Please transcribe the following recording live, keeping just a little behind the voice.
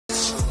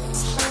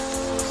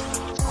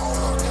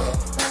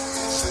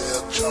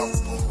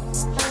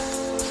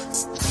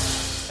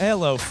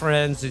Hello,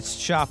 friends. It's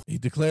Chapo. He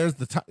declares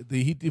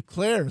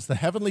the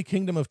heavenly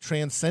kingdom of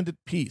transcendent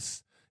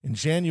peace in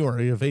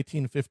January of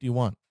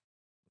 1851.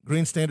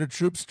 Green Standard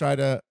troops try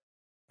to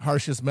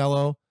harsh his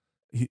mellow.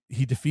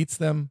 He defeats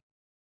them.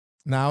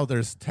 Now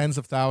there's tens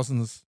of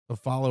thousands of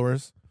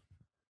followers,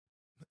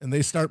 and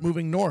they start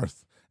moving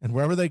north. And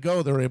wherever they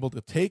go, they're able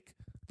to take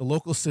the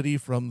local city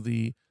from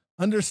the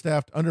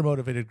understaffed,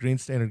 undermotivated Green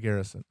Standard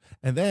garrison,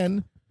 and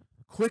then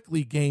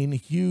quickly gain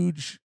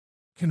huge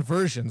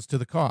conversions to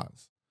the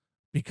cause.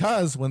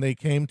 Because when they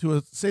came to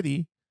a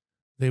city,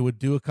 they would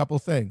do a couple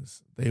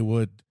things. They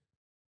would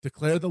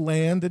declare the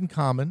land in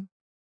common,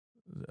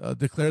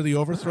 declare the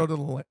overthrow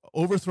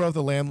of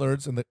the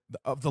landlords and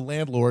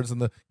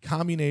the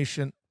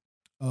communation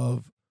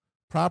of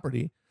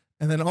property,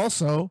 and then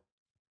also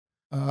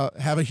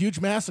have a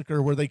huge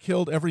massacre where they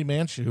killed every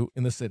Manchu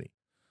in the city,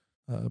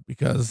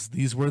 because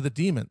these were the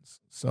demons.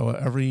 So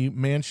every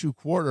Manchu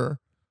quarter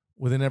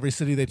within every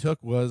city they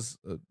took was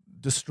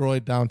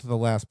destroyed down to the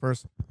last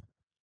person.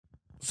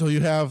 So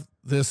you have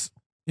this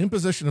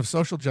imposition of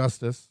social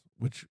justice,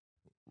 which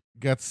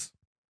gets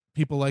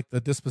people like the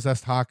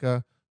dispossessed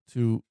Hakka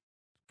to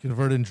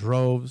convert in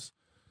droves.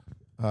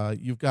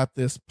 You've got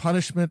this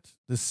punishment,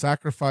 this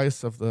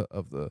sacrifice of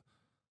the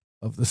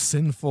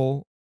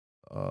sinful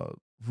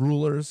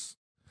rulers.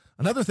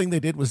 Another thing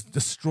they did was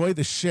destroy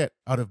the shit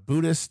out of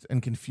Buddhist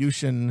and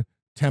Confucian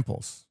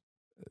temples.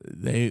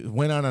 They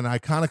went on an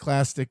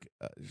iconoclastic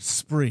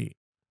spree,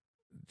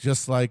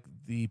 just like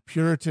the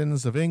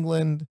Puritans of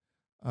England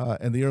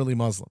and the early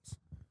Muslims.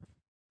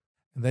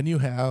 And then you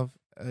have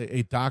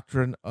a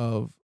doctrine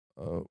of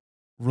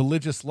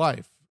religious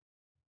life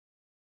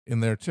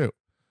in there too.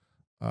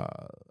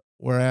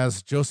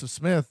 Whereas Joseph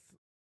Smith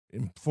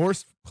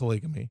enforced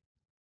polygamy,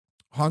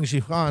 Hong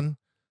Zhihuan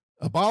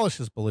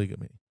abolishes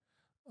polygamy.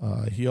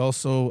 He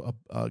also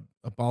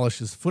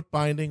abolishes foot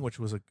binding, which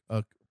was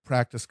a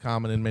practice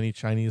common in many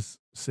Chinese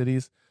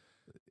cities,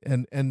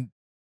 and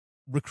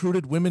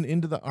recruited women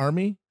into the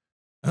army,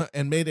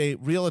 and made a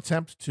real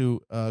attempt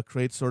to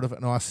create sort of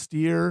an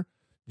austere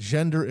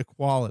gender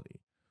equality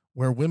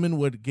where women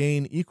would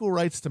gain equal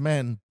rights to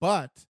men,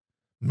 but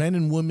men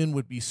and women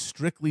would be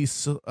strictly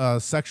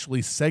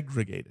sexually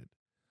segregated.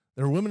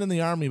 There were women in the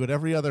army, but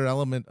every other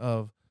element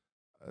of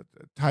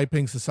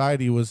Taiping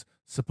society was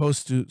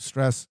supposed to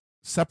stress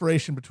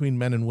separation between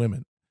men and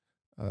women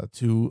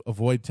to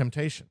avoid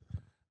temptation.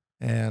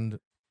 And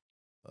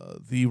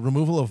the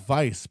removal of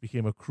vice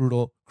became a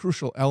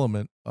crucial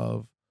element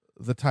of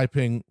the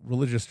Taiping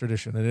religious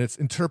tradition and its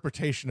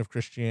interpretation of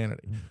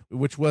Christianity,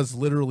 which was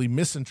literally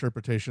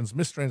misinterpretations,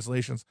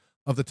 mistranslations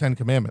of the Ten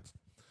Commandments.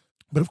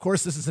 But of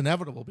course, this is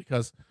inevitable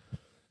because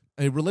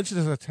a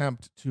religious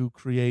attempt to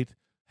create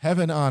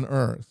heaven on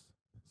earth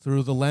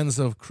through the lens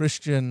of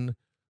Christian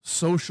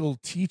social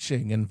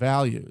teaching and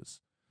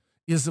values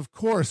is, of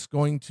course,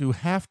 going to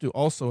have to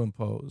also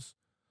impose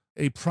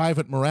a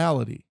private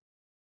morality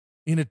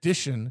in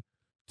addition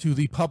to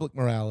the public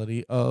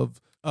morality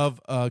of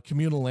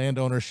communal land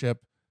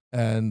ownership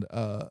and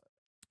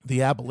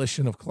the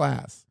abolition of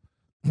class.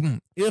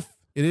 If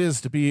it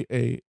is to be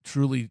a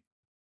truly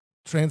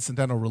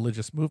transcendental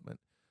religious movement,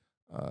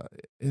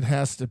 it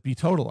has to be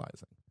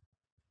totalizing,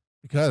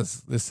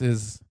 because this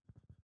is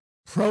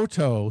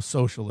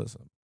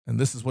proto-socialism, and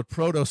this is what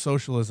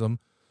proto-socialism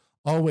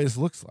always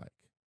looks like.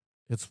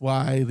 It's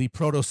why the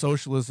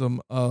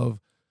proto-socialism of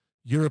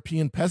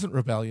European peasant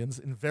rebellions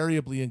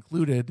invariably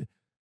included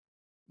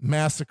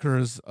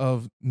massacres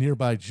of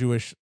nearby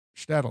Jewish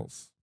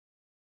shtetls.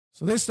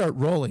 So they start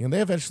rolling, and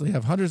they eventually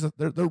have hundreds of.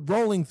 They're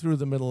rolling through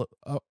the middle,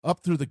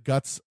 up through the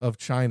guts of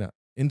China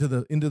into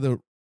the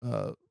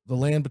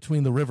land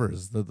between the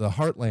rivers, the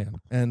heartland,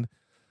 and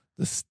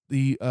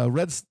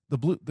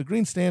the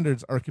Green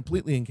Standards are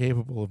completely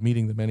incapable of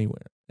meeting them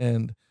anywhere.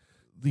 And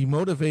the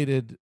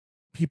motivated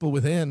people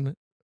within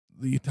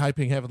the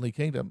Taiping Heavenly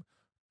Kingdom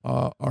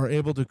are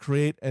able to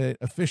create an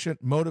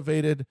efficient,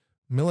 motivated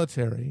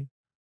military,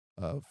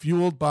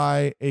 fueled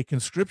by a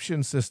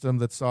conscription system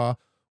that saw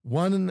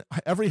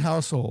every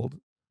household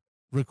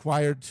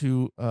required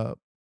to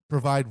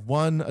provide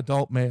one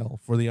adult male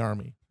for the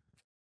army.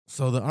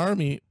 So the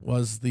army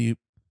was the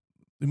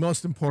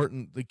most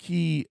important, the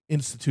key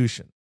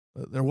institution.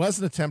 There was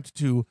an attempt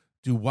to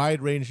do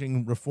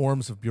wide-ranging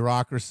reforms of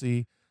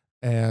bureaucracy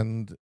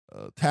and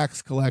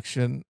tax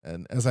collection,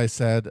 and as I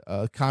said,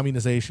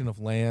 communization of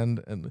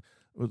land and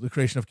the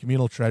creation of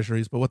communal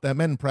treasuries. But what that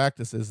meant in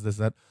practice is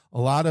that a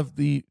lot of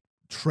the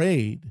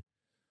trade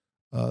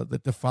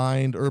that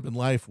defined urban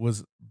life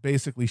was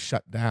basically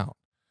shut down.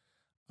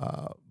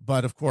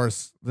 But of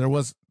course,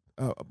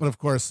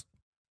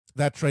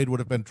 that trade would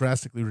have been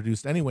drastically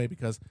reduced anyway,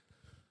 because,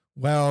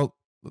 well,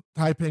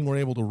 Taiping were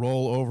able to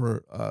roll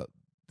over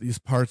these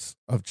parts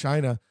of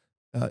China.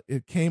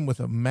 It came with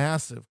a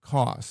massive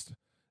cost.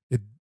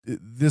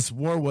 This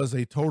war was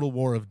a total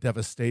war of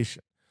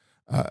devastation.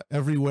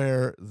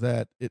 Everywhere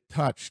that it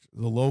touched,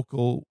 the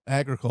local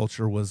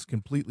agriculture was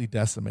completely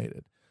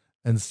decimated,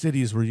 and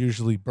cities were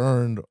usually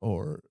burned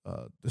or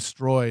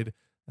destroyed,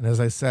 And as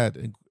I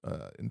said,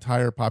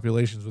 entire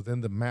populations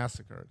within them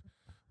massacred,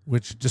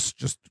 which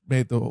just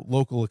made the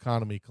local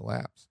economy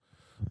collapse.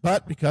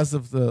 But because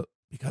of the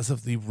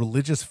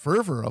religious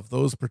fervor of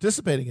those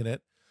participating in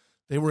it,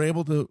 they were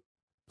able to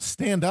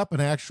stand up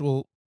an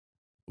actual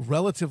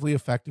relatively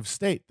effective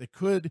state that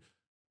could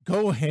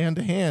go hand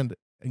to hand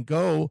and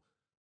go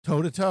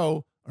toe to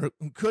toe, or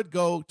could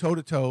go toe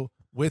to toe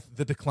with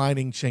the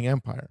declining Qing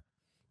Empire,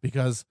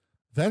 because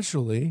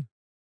eventually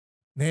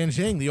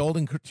Nanjing, the old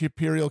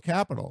imperial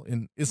capital,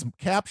 is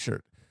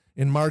captured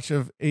in March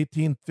of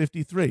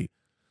 1853.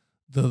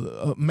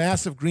 The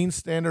massive Green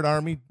Standard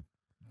Army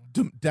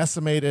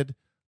decimated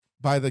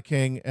by the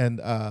king, and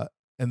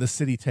the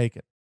city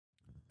taken,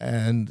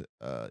 and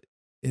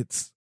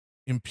its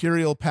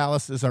imperial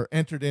palaces are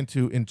entered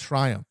into in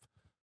triumph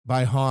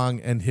by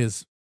Hong and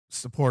his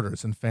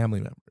supporters and family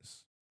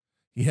members.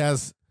 He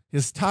has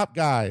his top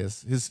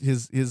guys,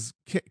 his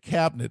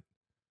cabinet,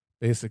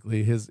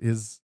 basically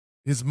his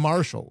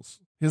marshals,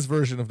 his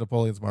version of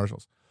Napoleon's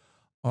marshals,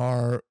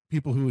 are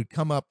people who had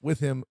come up with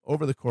him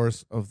over the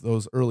course of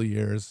those early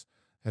years,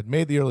 had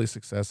made the early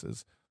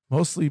successes,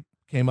 mostly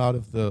came out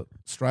of the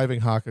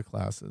striving Hakka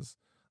classes,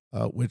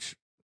 which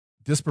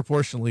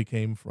disproportionately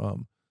came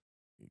from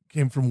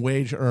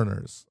wage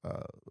earners,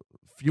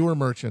 fewer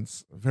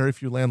merchants, very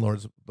few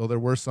landlords, though there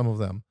were some of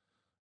them,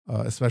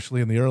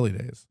 especially in the early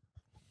days.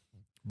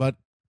 But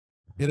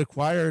it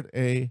acquired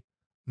a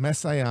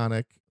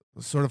messianic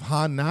sort of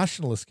Han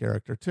nationalist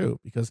character too,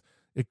 because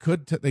they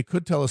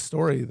could tell a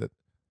story that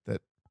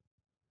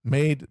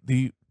made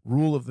the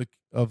rule of the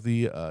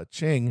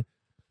Qing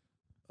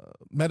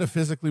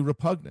metaphysically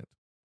repugnant,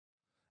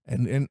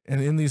 and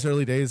in these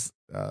early days,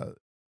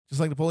 just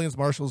like Napoleon's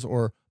marshals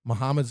or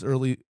Muhammad's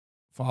early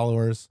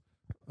followers,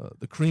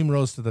 the cream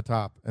rose to the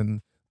top,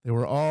 and they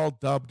were all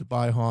dubbed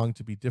by Hong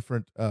to be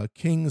different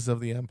kings of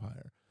the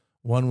empire.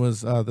 One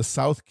was the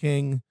South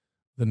King,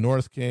 the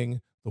North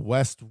King, the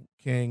West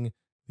King,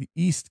 the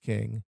East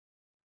King,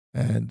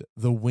 and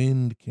the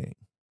Wind King.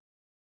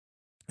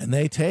 And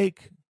they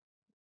take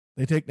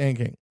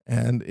Nanking,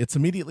 and it's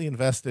immediately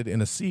invested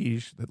in a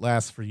siege that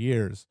lasts for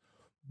years.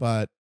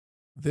 But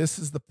this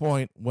is the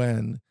point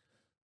when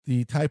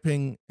the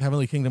Taiping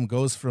Heavenly Kingdom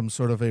goes from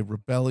sort of a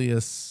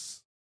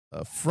rebellious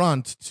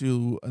front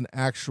to an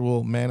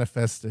actual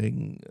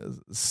manifesting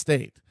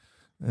state.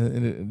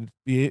 And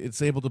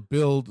it's able to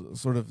build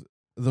sort of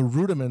the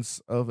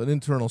rudiments of an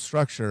internal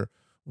structure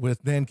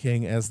with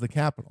Nanking as the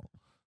capital.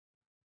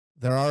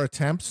 There are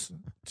attempts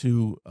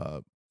to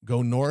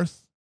go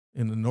north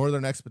in the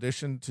northern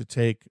expedition to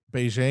take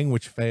Beijing,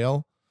 which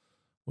fail,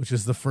 which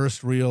is the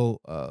first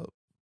real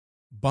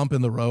bump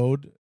in the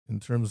road in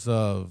terms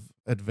of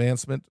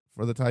advancement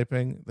for the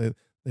Taiping.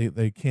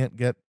 They can't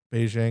get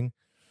Beijing,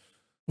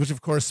 which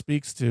of course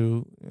speaks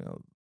to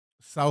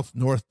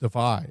south-north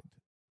divide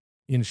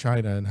in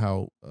China and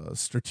how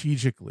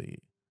strategically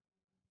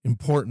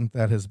important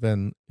that has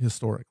been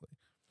historically.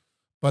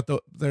 But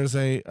there's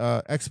a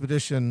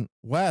expedition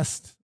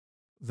west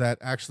that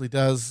actually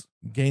does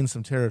gain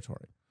some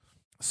territory.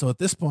 So at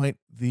this point,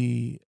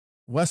 the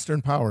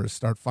Western powers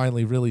start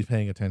finally really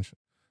paying attention,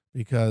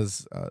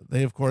 because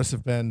they, of course,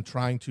 have been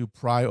trying to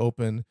pry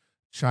open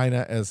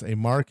China as a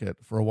market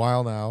for a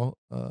while now,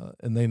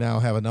 and they now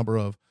have a number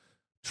of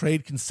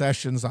trade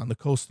concessions on the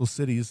coastal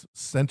cities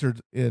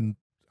centered in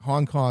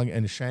Hong Kong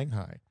and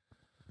Shanghai,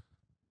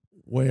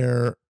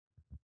 where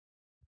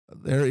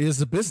there is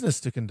a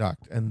business to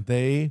conduct, and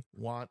they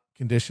want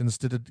conditions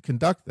to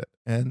conduct it.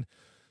 And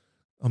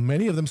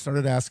many of them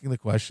started asking the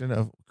question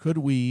of, could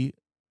we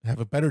have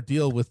a better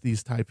deal with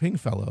these Taiping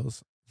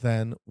fellows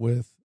than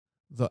with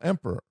the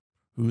emperor,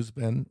 who's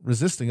been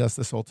resisting us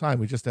this whole time?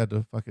 We just had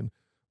to fucking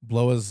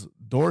blow his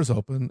doors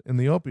open in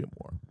the Opium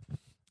War.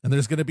 And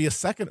there's going to be a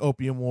second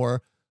Opium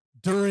War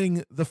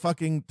during the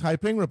fucking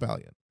Taiping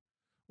Rebellion,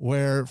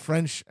 where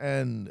French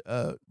and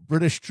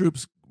British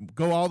troops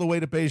go all the way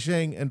to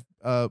Beijing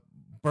and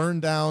burn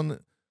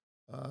down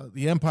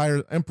the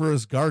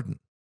emperor's garden.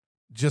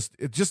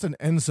 It's just an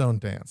end zone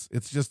dance.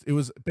 It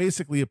was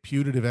basically a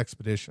putative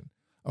expedition,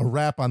 a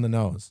rap on the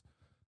nose.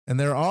 And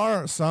there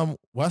are some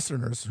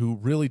Westerners who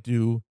really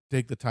do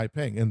dig the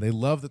Taiping, and they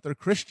love that they're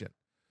Christian,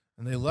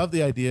 and they love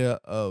the idea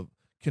of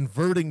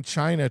converting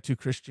China to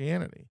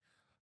Christianity.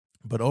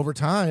 But over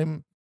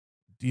time,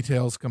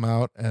 details come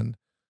out, and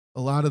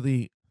a lot of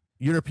the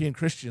European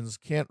Christians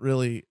can't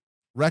really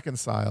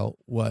reconcile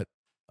what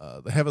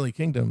the Heavenly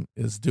Kingdom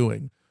is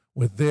doing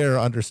with their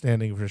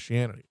understanding of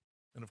Christianity.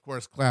 And of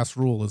course, class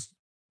rule is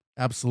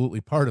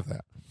absolutely part of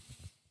that.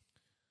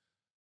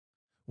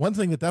 One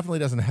thing that definitely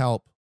doesn't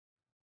help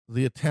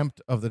the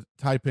attempt of the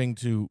Taiping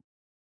to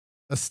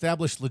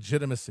establish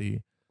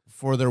legitimacy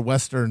for their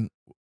Western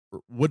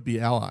would-be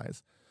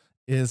allies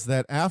is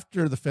that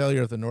after the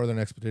failure of the Northern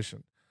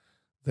Expedition,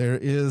 there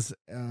is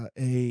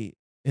a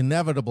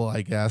inevitable,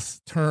 I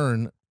guess,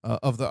 turn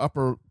of the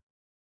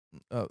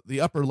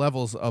upper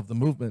levels of the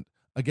movement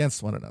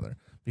against one another,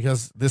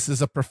 because this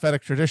is a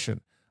prophetic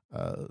tradition.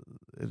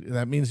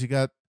 That means you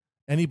got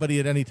anybody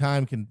at any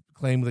time can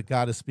claim that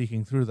God is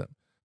speaking through them.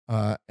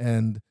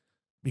 and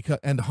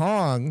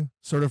Hong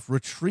sort of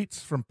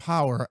retreats from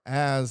power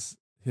as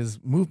his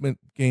movement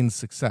gains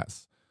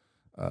success.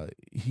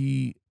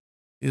 He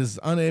is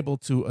unable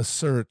to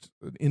assert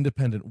an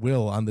independent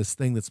will on this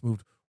thing that's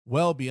moved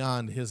well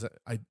beyond his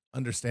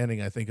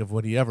understanding, I think, of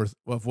what he ever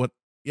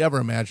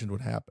imagined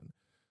would happen.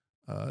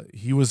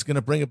 He was going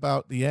to bring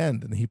about the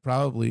end, and he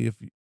probably,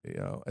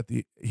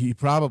 he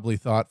probably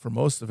thought for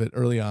most of it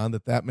early on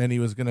that meant he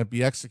was going to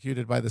be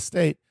executed by the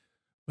state,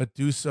 but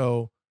do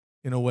so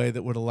in a way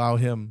that would allow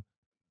him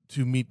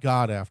to meet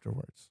God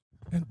afterwards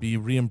and be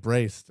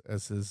re-embraced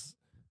as his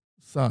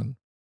son.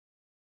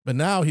 But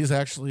now he's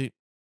actually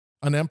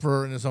an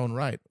emperor in his own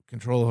right,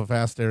 control of a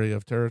vast area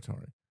of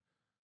territory.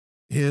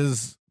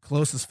 His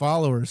closest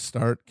followers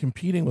start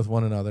competing with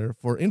one another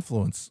for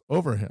influence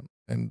over him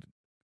and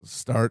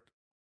start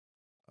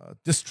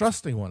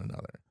distrusting one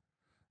another.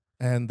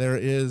 And there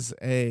is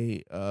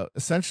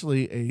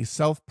essentially a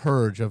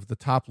self-purge of the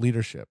top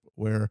leadership,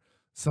 where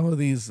some of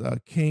these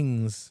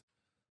kings,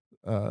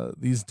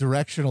 these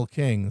directional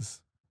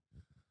kings,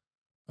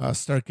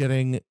 start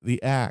getting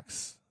the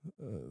axe.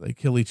 They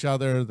kill each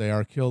other. They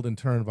are killed in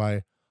turn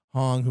by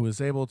Hong, who is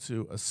able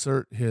to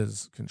assert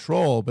his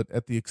control, but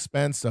at the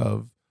expense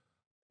of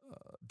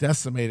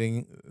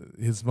decimating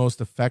his most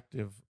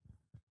effective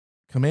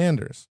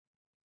commanders.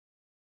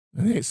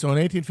 So in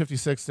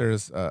 1856,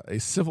 there's a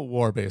civil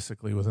war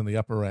basically within the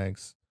upper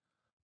ranks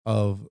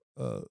of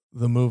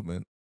the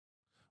movement,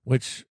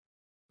 which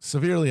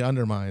severely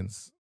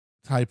undermines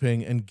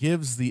Taiping and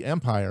gives the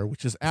empire,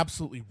 which is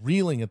absolutely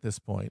reeling at this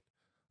point,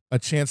 a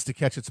chance to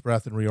catch its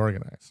breath and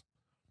reorganize.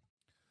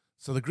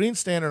 So the Green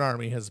Standard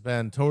Army has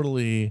been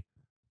totally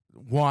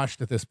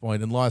washed at this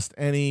point and lost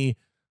any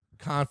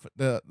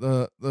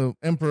the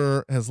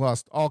emperor has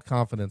lost all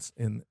confidence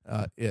in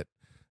it.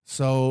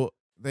 So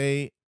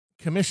they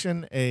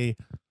commission a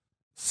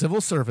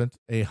civil servant,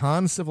 a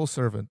Han civil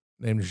servant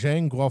named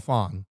Zhang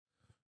Guofan,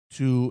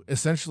 to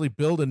essentially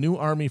build a new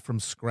army from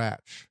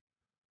scratch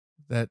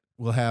that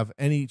will have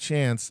any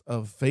chance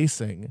of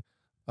facing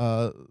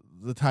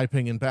the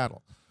Taiping in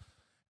battle.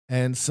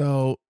 And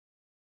so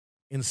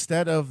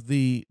instead of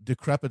the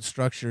decrepit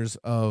structures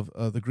of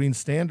the Green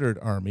Standard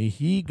Army,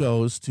 he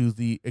goes to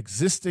the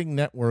existing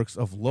networks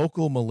of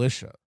local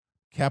militia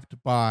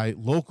kept by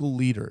local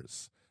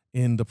leaders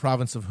in the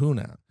province of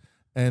Hunan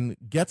and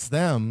gets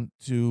them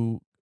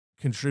to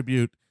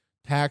contribute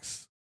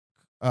tax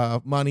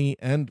money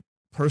and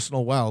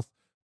personal wealth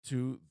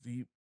to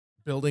the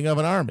building of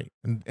an army,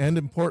 and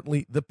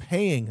importantly, the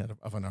paying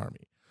of an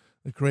army,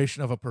 the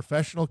creation of a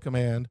professional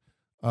command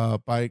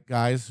by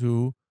guys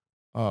who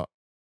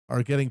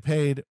are getting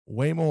paid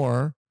way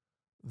more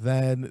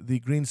than the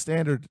Green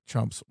Standard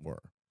chumps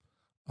were,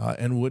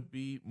 and would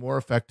be more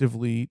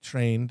effectively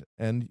trained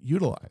and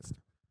utilized.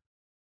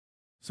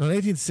 So in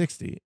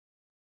 1860,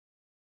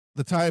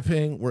 the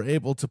Taiping were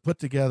able to put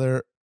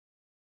together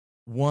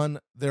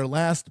their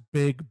last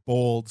big,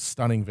 bold,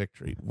 stunning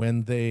victory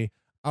when they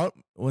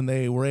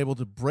were able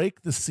to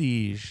break the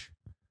siege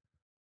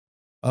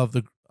of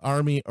the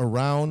army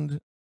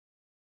around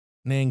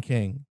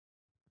Nanking,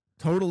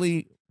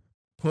 totally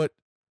put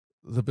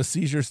the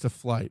besiegers to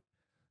flight,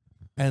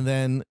 and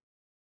then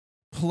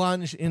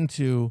plunge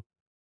into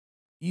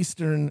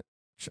eastern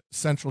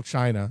central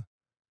China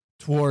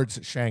towards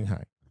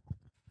Shanghai.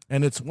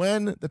 And it's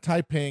when the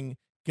Taiping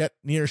get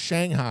near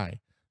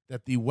Shanghai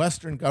that the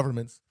Western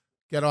governments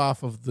get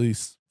off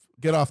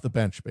the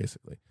bench,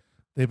 basically.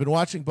 They've been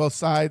watching both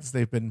sides.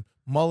 They've been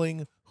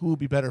mulling who would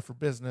be better for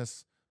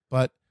business,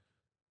 but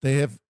they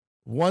have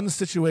one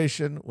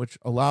situation which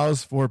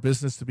allows for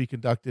business to be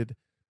conducted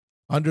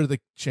under the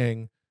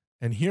Qing,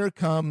 and here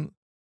come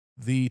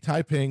the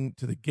Taiping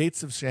to the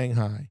gates of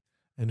Shanghai,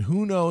 and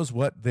who knows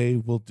what they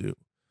will do.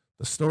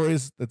 The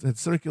stories that had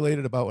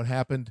circulated about what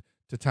happened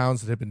to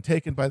towns that had been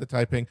taken by the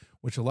Taiping,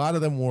 which a lot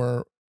of them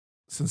were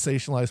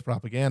sensationalized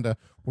propaganda,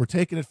 were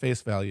taken at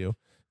face value.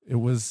 It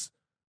was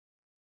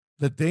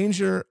the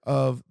danger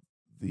of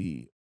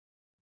the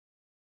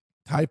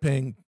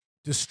Taiping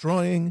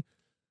destroying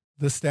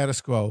the status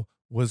quo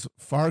was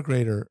far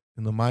greater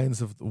in the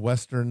minds of the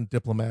Western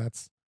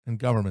diplomats and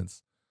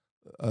governments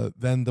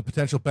than the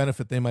potential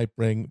benefit they might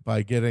bring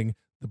by getting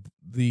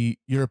the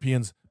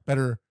Europeans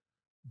better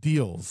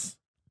deals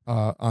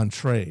on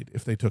trade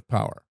if they took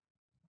power.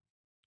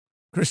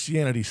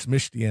 Christianity,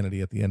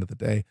 smishtianity at the end of the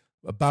day,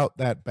 about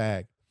that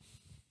bag.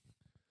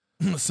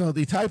 So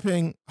the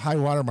Taiping high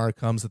watermark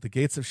comes at the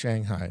gates of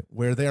Shanghai,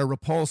 where they are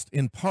repulsed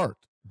in part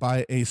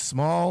by a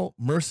small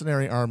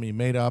mercenary army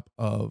made up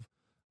of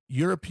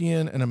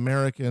European and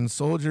American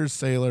soldiers,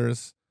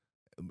 sailors,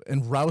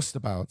 and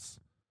roustabouts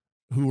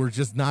who were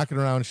just knocking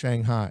around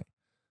Shanghai.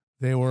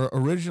 They were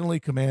originally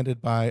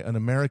commanded by an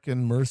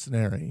American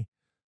mercenary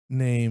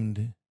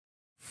named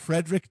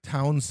Frederick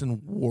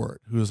Townsend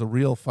Ward, who is a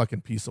real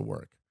fucking piece of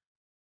work.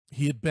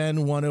 He had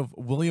been one of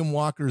William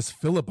Walker's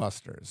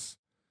filibusters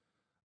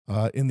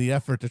in the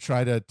effort to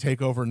try to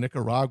take over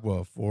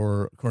Nicaragua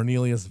for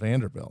Cornelius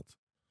Vanderbilt.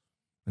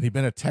 And he'd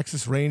been a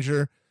Texas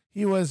Ranger.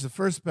 He was the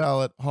first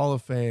ballot Hall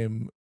of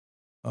Fame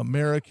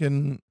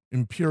American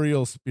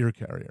imperial spear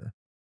carrier.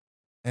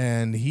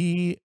 And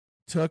he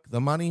took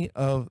the money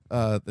of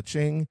the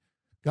Qing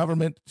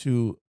government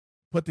to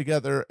put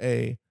together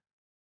a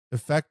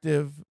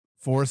effective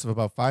force of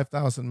about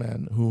 5,000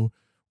 men who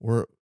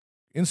were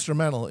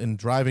instrumental in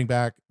driving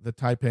back the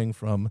Taiping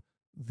from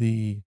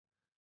the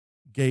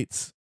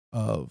gates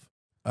of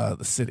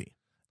the city.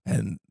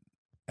 And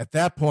at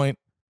that point,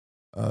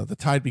 the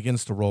tide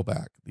begins to roll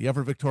back. The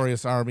ever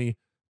victorious army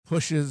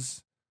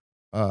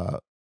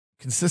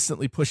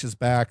consistently pushes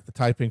back the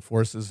Taiping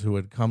forces who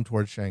had come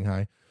towards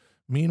Shanghai.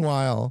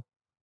 Meanwhile,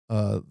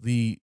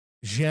 the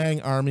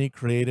Jiang army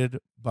created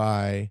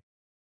by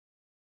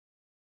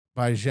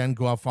Zheng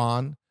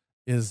Guofan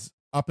is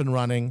up and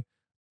running,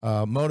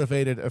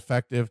 motivated,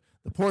 effective.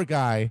 The poor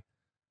guy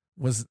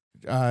was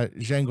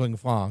Zheng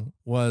Guofan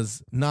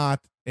was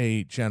not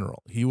a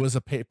general. He was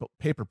a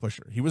paper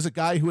pusher. He was a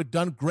guy who had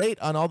done great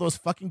on all those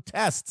fucking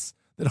tests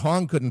that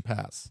Hong couldn't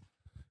pass.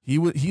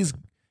 He's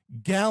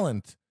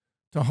gallant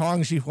to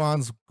Hong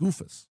Xihuan's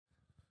goofus.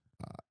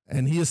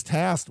 And he is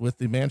tasked with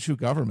the Manchu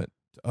government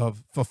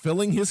of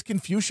fulfilling his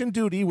Confucian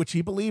duty, which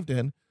he believed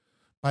in,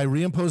 by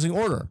reimposing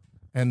order.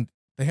 And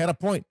they had a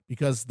point,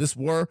 because this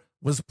war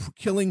was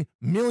killing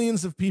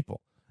millions of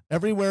people.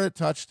 Everywhere it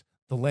touched,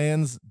 the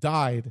lands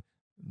died,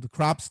 the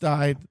crops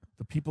died,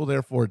 the people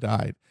therefore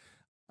died.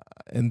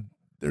 And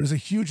there's a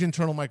huge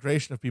internal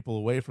migration of people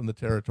away from the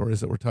territories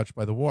that were touched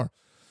by the war.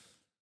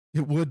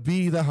 It would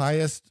be the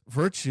highest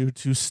virtue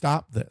to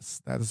stop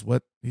this. That is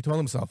what he told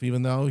himself,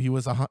 even though he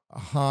was a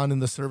Han in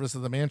the service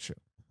of the Manchu.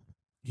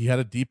 He had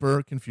a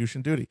deeper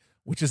Confucian duty,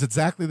 which is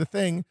exactly the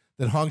thing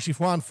that Hong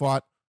Xihuan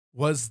fought,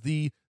 was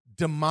the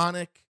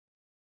demonic,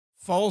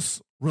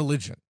 false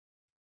religion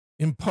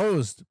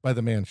imposed by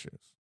the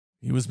Manchus.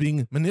 He was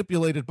being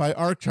manipulated by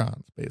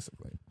archons,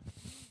 basically.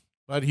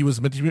 But he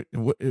was,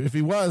 if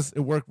he was,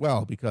 it worked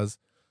well, because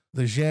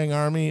the Jiang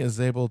army is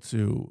able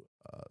to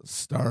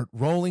start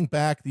rolling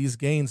back these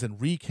gains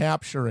and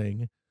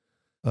recapturing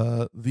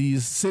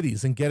these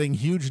cities and getting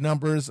huge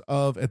numbers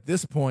of, at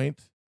this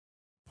point,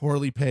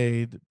 poorly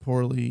paid,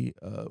 poorly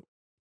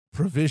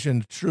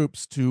provisioned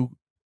troops to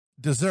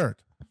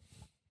desert.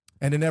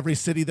 And in every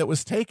city that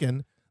was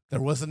taken,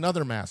 there was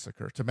another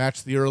massacre to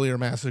match the earlier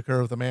massacre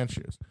of the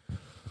Manchus.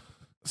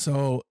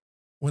 So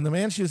when the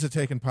Manchus had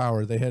taken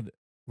power, they had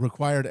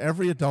required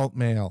every adult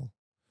male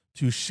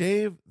to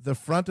shave the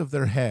front of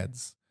their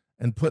heads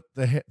and put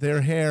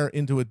their hair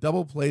into a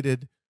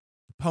double-plated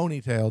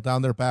ponytail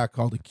down their back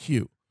called a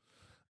queue.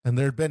 And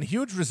there had been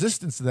huge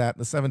resistance to that in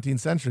the 17th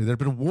century. There had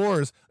been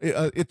wars.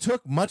 It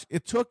took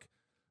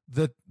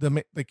the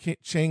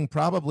Qing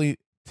probably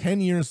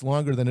 10 years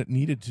longer than it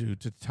needed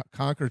to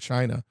conquer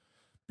China,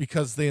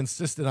 because they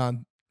insisted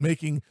on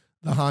making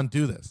the Han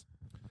do this.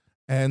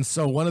 And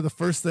so one of the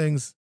first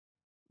things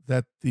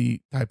that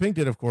the Taiping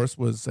did, of course,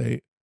 was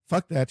say,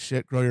 fuck that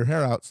shit, grow your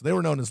hair out. So they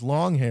were known as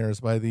long hairs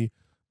by the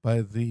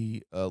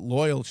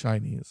loyal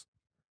Chinese.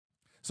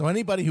 So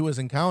anybody who was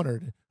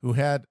encountered who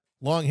had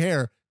long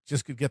hair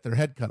just could get their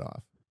head cut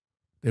off.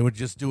 They would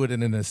just do it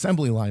in an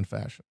assembly line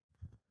fashion.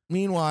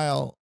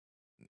 Meanwhile,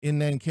 in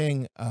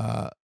Nanking,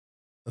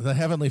 the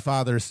Heavenly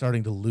Father is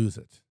starting to lose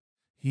it.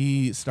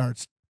 He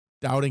starts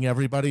doubting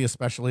everybody,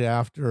 especially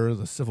after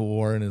the Civil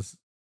War and his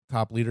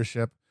top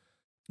leadership.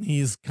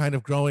 He's kind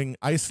of growing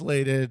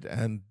isolated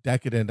and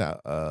decadent.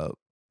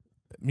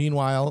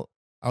 Meanwhile,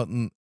 out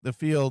in the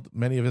field,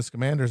 many of his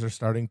commanders are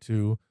starting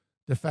to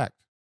defect.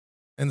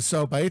 And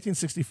so by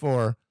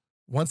 1864,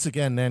 once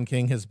again,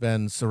 Nanking has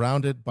been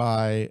surrounded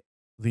by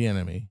the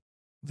enemy.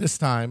 This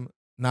time,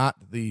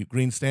 not the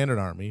Green Standard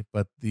Army,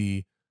 but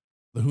the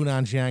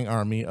Hunan Jiang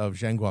army of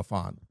Zheng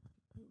Guofan,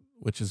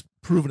 which has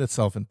proven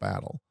itself in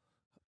battle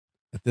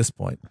at this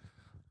point.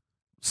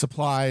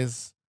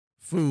 Supplies,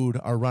 food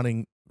are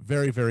running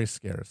very, very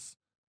scarce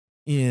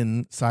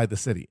inside the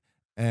city.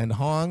 And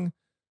Hong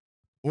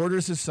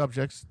orders his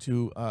subjects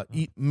to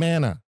eat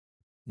manna,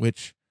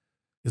 which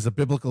is a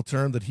biblical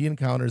term that he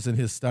encounters in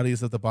his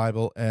studies of the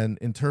Bible and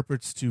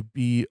interprets to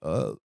be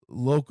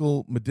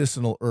local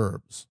medicinal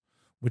herbs,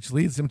 which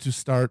leads him to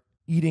start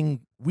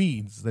eating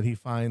weeds that he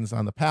finds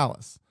on the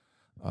palace.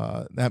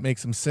 That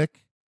makes him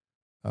sick.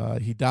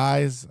 He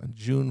dies on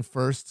June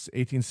 1st,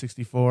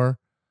 1864.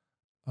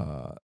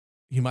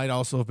 He might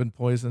also have been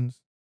poisoned.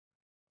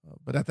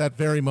 But at that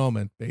very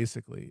moment,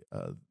 basically,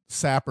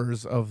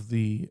 sappers of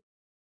the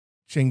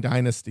Qing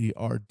dynasty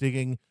are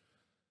digging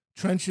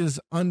trenches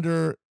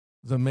under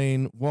the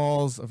main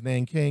walls of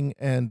Nanking,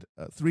 and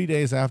 3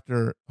 days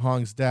after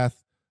Hong's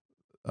death,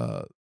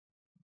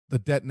 the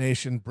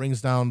detonation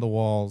brings down the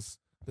walls.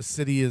 The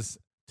city is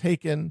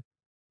taken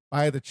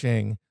by the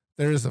Qing.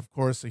 There is, of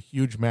course, a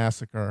huge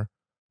massacre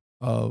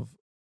of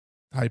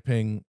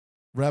Taiping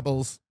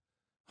rebels.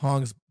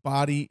 Hong's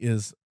body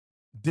is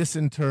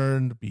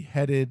disinterred,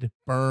 beheaded,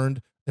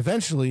 burned.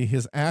 Eventually,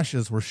 his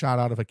ashes were shot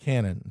out of a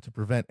cannon to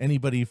prevent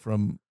anybody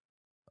from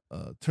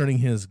turning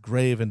his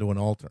grave into an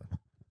altar.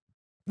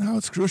 Now,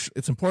 it's crucial.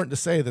 It's important to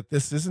say that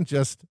this isn't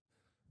just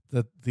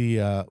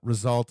the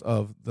result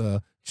of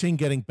the Qing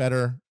getting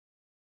better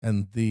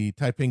and the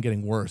Taiping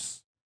getting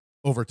worse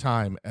over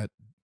time at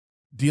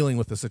dealing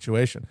with the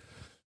situation.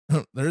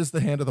 There is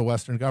the hand of the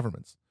Western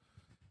governments,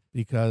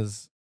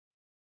 because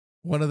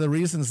one of the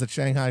reasons that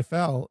Shanghai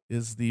fell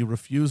is the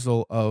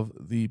refusal of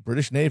the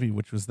British Navy,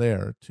 which was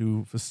there,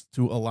 to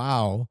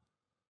allow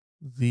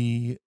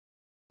the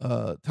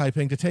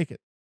Taiping to take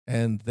it.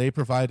 And they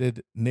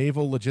provided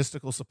naval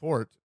logistical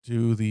support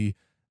to the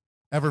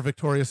ever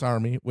victorious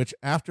army, which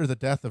after the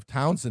death of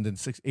Townsend in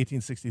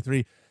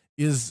 1863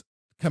 is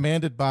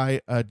commanded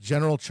by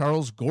General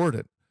Charles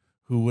Gordon,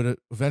 who would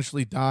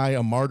eventually die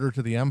a martyr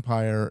to the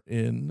empire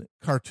in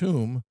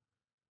Khartoum,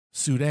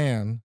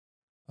 Sudan,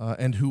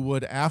 and who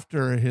would,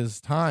 after his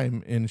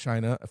time in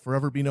China,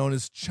 forever be known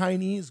as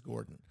Chinese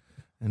Gordon.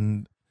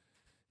 And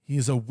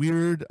he's a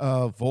weird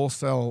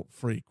Volcel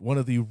freak, one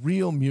of the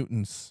real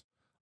mutants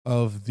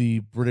of the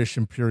British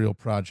imperial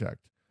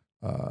project.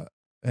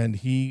 And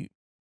he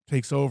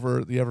takes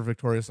over the ever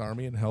victorious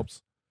army and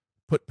helps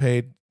put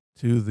paid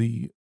to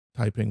the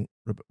Taiping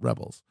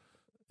rebels.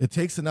 It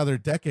takes another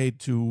decade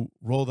to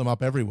roll them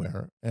up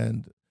everywhere,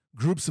 and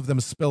groups of them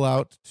spill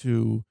out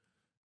to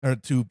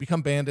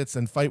become bandits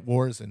and fight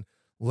wars in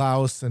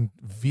Laos and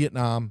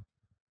Vietnam.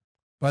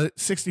 But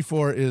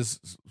 64 is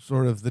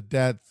sort of the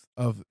death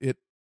of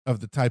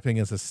the Taiping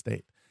as a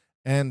state.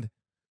 And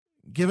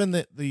given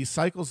the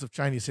cycles of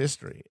Chinese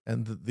history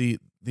and the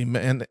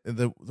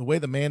way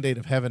the mandate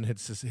of heaven had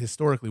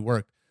historically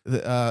worked,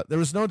 there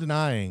was no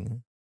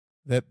denying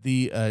that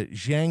the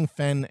Zhang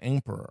Fen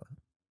emperor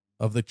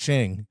of the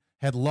Qing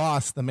had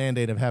lost the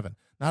mandate of heaven.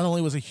 Not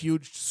only was a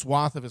huge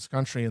swath of his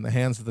country in the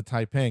hands of the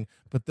Taiping,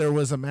 but there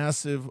was a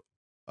massive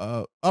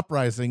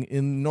uprising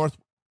in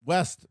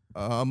Northwest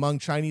among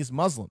Chinese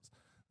Muslims.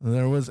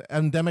 There was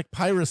endemic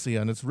piracy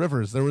on its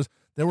rivers. There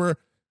were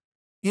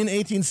in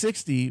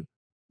 1860,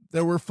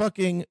 there were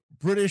fucking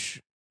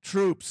British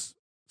troops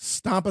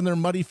stomping their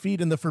muddy feet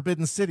in the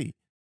Forbidden City.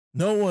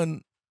 No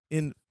one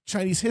in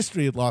Chinese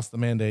history had lost the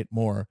mandate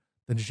more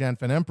than Zhang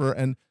Fen Emperor,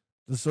 and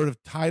the sort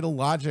of tidal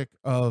logic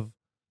of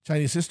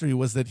Chinese history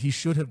was that he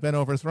should have been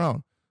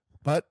overthrown.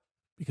 But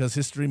because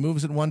history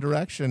moves in one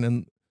direction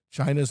and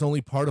China is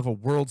only part of a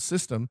world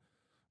system,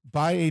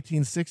 by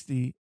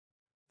 1860,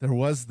 there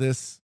was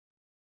this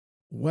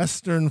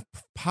Western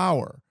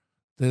power,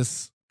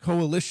 this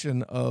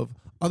coalition of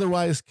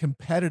otherwise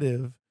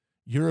competitive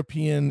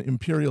European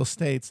imperial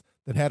states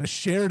that had a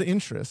shared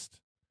interest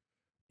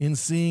in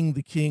seeing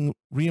the king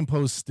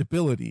reimpose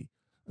stability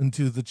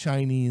into the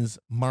Chinese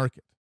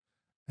market.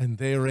 And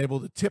they were able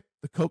to tip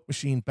the Coke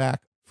machine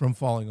back from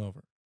falling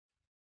over.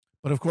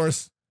 But of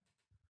course,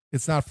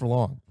 it's not for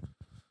long.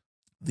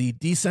 The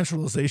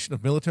decentralization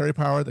of military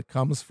power that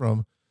comes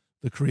from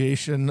the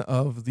creation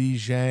of the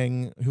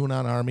Zhang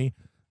Hunan army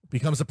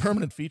becomes a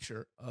permanent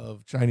feature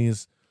of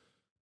Chinese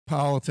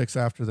politics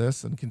after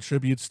this, and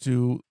contributes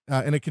to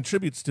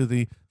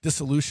the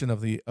dissolution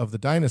of the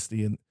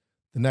dynasty in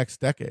the next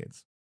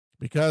decades,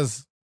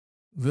 because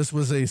this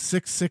was a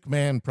sick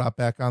man propped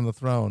back on the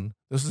throne.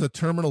 This is a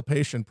terminal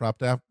patient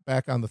propped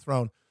back on the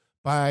throne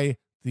by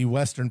the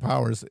Western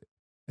powers,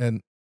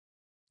 and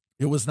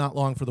it was not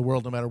long for the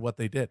world, no matter what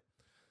they did.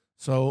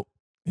 So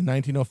in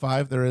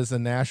 1905, there is a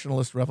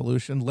nationalist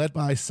revolution led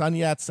by Sun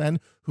Yat-sen,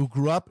 who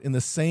grew up in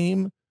the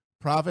same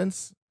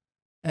province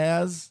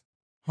as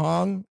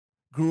Hong,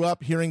 grew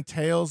up hearing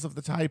tales of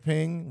the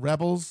Taiping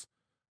rebels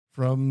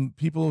from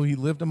people he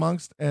lived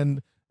amongst,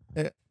 and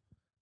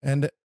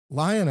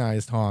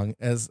lionized Hong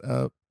as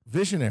a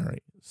visionary,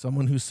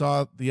 someone who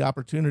saw the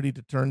opportunity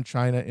to turn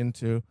China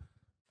into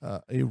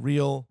a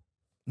real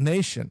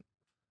nation.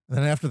 And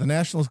then after the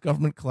nationalist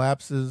government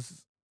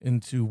collapses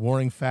into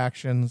warring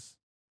factions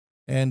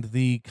and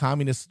the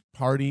Communist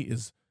Party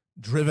is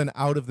driven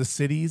out of the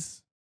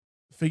cities,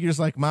 figures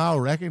like Mao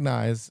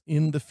recognize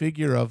in the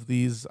figure of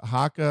these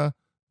Hakka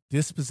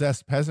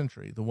dispossessed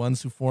peasantry, the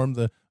ones who form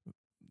the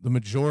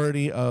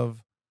majority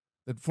of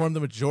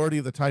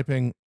the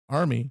Taiping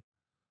army,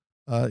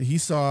 he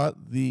saw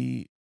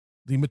the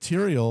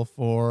material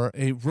for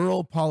a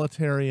rural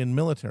proletarian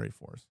military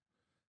force.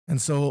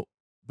 And so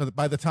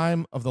by the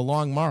time of the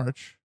Long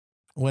March,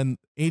 when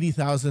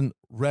 80,000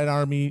 Red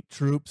Army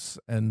troops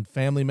and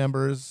family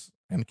members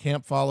and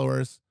camp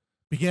followers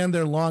began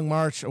their long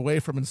march away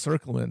from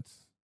encirclement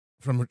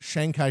from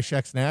Chiang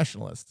Kai-shek's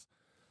nationalists,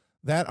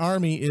 that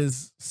army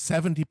is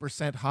 70%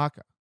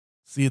 Hakka.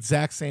 It's the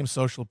exact same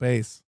social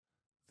base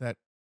that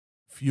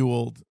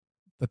fueled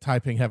the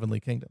Taiping Heavenly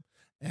Kingdom.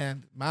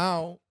 And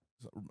Mao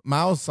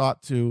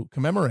sought to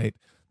commemorate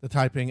the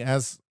Taiping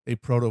as a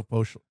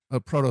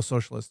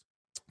proto-socialist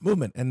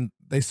movement, and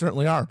they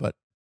certainly are. But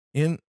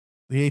in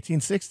the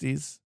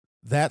 1860s,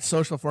 that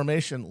social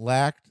formation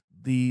lacked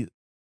the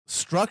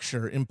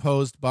structure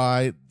imposed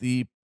by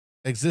the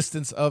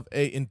existence of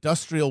a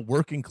industrial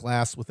working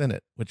class within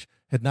it, which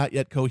had not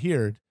yet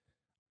cohered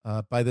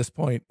by this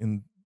point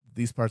in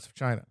these parts of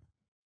China.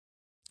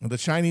 And the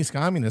Chinese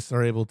communists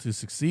are able to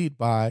succeed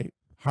by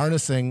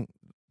harnessing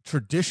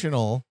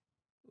traditional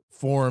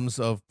forms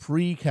of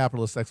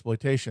pre-capitalist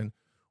exploitation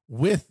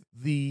with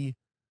the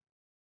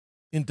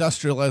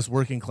industrialized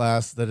working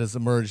class that has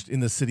emerged in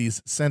the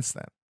cities since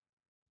then.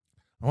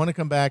 I want to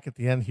come back at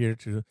the end here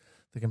to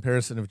the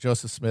comparison of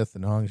Joseph Smith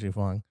and Hong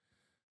Zhihuang.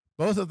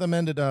 Both of them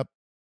ended up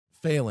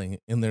failing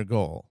in their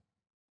goal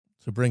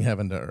to bring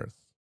heaven to earth.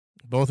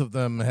 Both of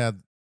them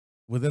had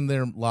within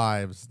their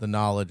lives the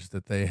knowledge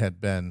that they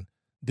had been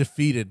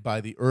defeated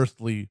by the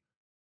earthly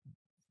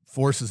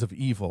forces of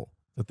evil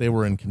that they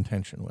were in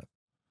contention with.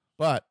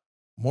 But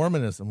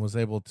Mormonism was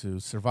able to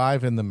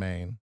survive in the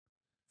main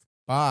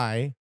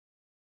by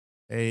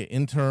an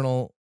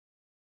internal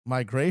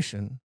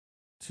migration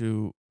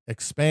to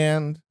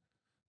expand,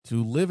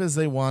 to live as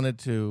they wanted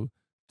to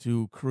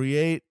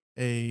create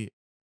a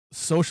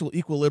social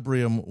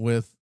equilibrium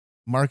with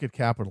market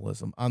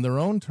capitalism on their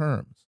own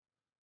terms,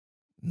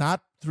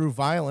 not through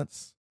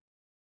violence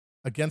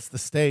against the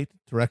state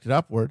directed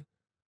upward,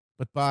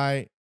 but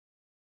by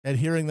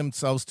adhering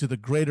themselves to the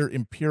greater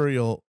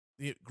imperial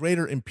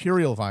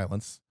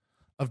violence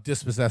of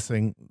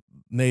dispossessing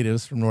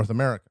natives from North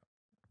America.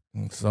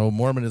 And so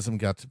Mormonism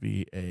got to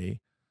be a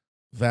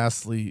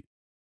vastly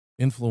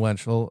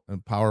influential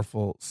and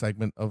powerful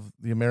segment of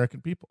the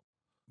American people.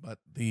 But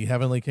the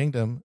heavenly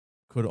kingdom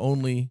could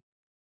only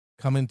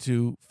come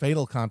into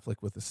fatal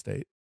conflict with the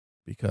state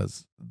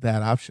because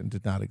that option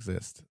did not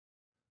exist.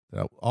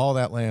 All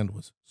that land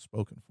was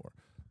spoken for.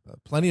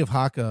 Plenty of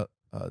Hakka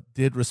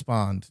did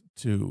respond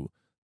to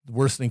the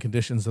worsening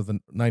conditions of the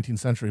 19th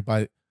century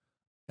by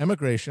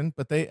emigration,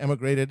 but they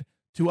emigrated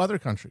to other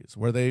countries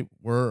where they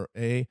were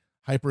a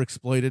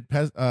hyper-exploited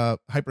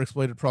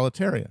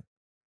proletariat,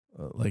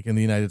 like in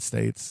the United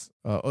States.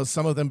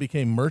 Some of them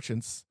became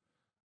merchants,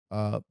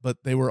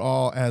 but they were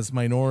all as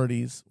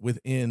minorities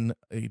within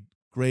a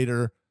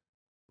greater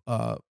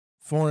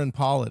foreign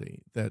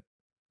polity that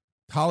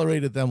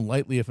tolerated them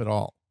lightly, if at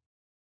all.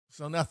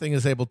 So nothing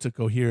is able to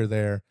cohere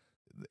there.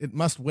 It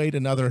must wait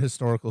another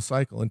historical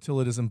cycle until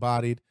it is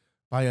embodied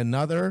by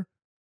another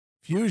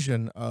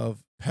fusion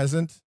of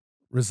peasant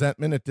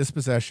resentment at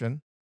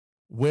dispossession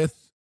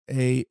with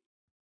a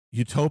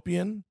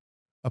utopian,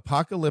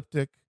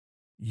 apocalyptic,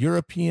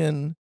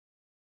 European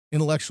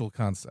intellectual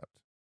concept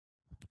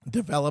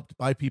developed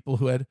by people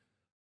who had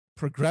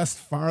progressed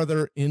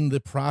farther in the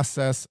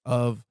process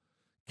of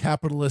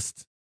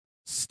capitalist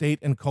state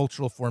and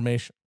cultural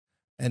formation.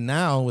 And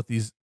now with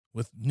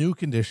new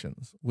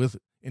conditions, with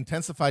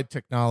intensified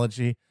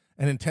technology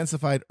and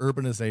intensified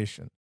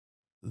urbanization,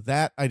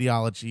 that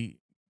ideology,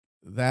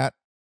 that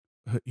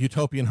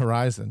utopian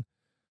horizon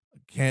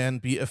can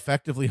be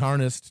effectively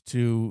harnessed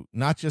to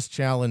not just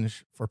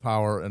challenge for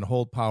power and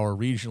hold power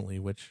regionally,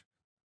 which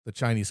the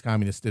Chinese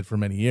communists did for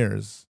many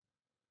years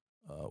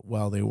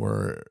while they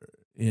were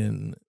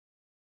in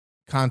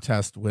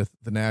contest with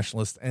the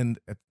nationalists and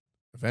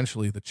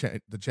eventually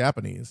the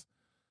Japanese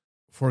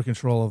for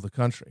control of the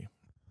country.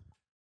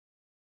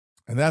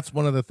 And that's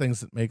one of the things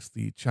that makes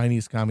the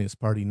Chinese Communist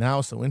Party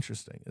now so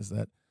interesting, is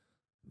that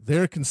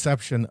their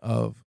conception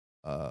of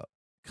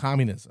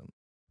communism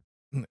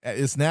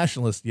is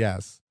nationalist,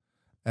 yes,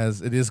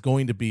 as it is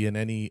going to be in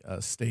any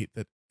state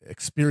that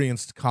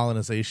experienced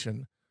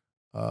colonization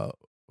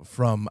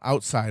from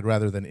outside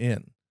rather than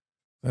in.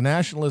 The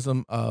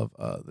nationalism of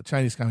the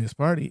Chinese Communist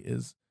Party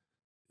is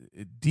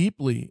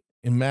deeply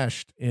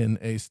enmeshed in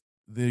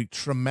the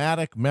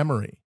traumatic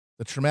memory,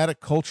 the traumatic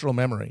cultural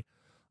memory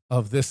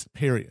of this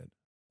period.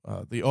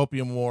 The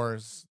Opium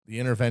Wars, the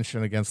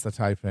intervention against the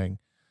Taiping,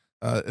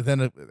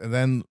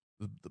 then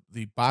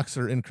the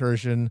Boxer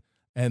incursion,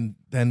 and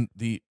then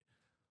the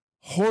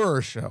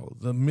horror show,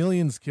 the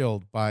millions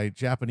killed by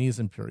Japanese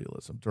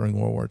imperialism during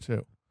World War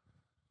II.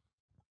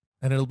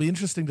 And it'll be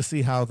interesting to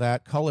see how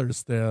that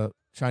colors the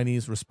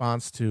Chinese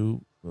response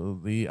to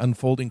the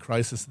unfolding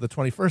crisis of the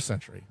 21st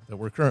century that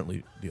we're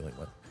currently dealing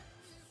with.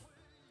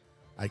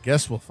 I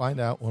guess we'll find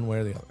out one way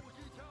or the other.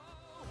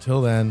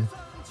 Until then,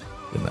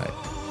 good night.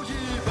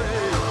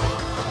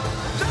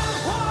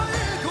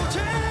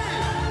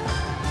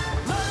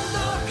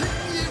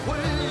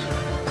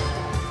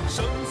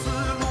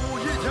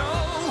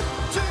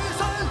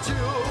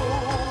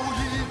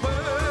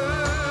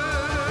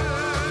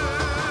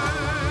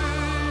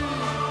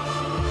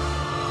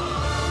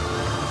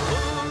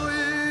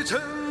成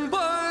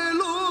败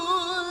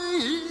论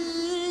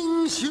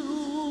英雄。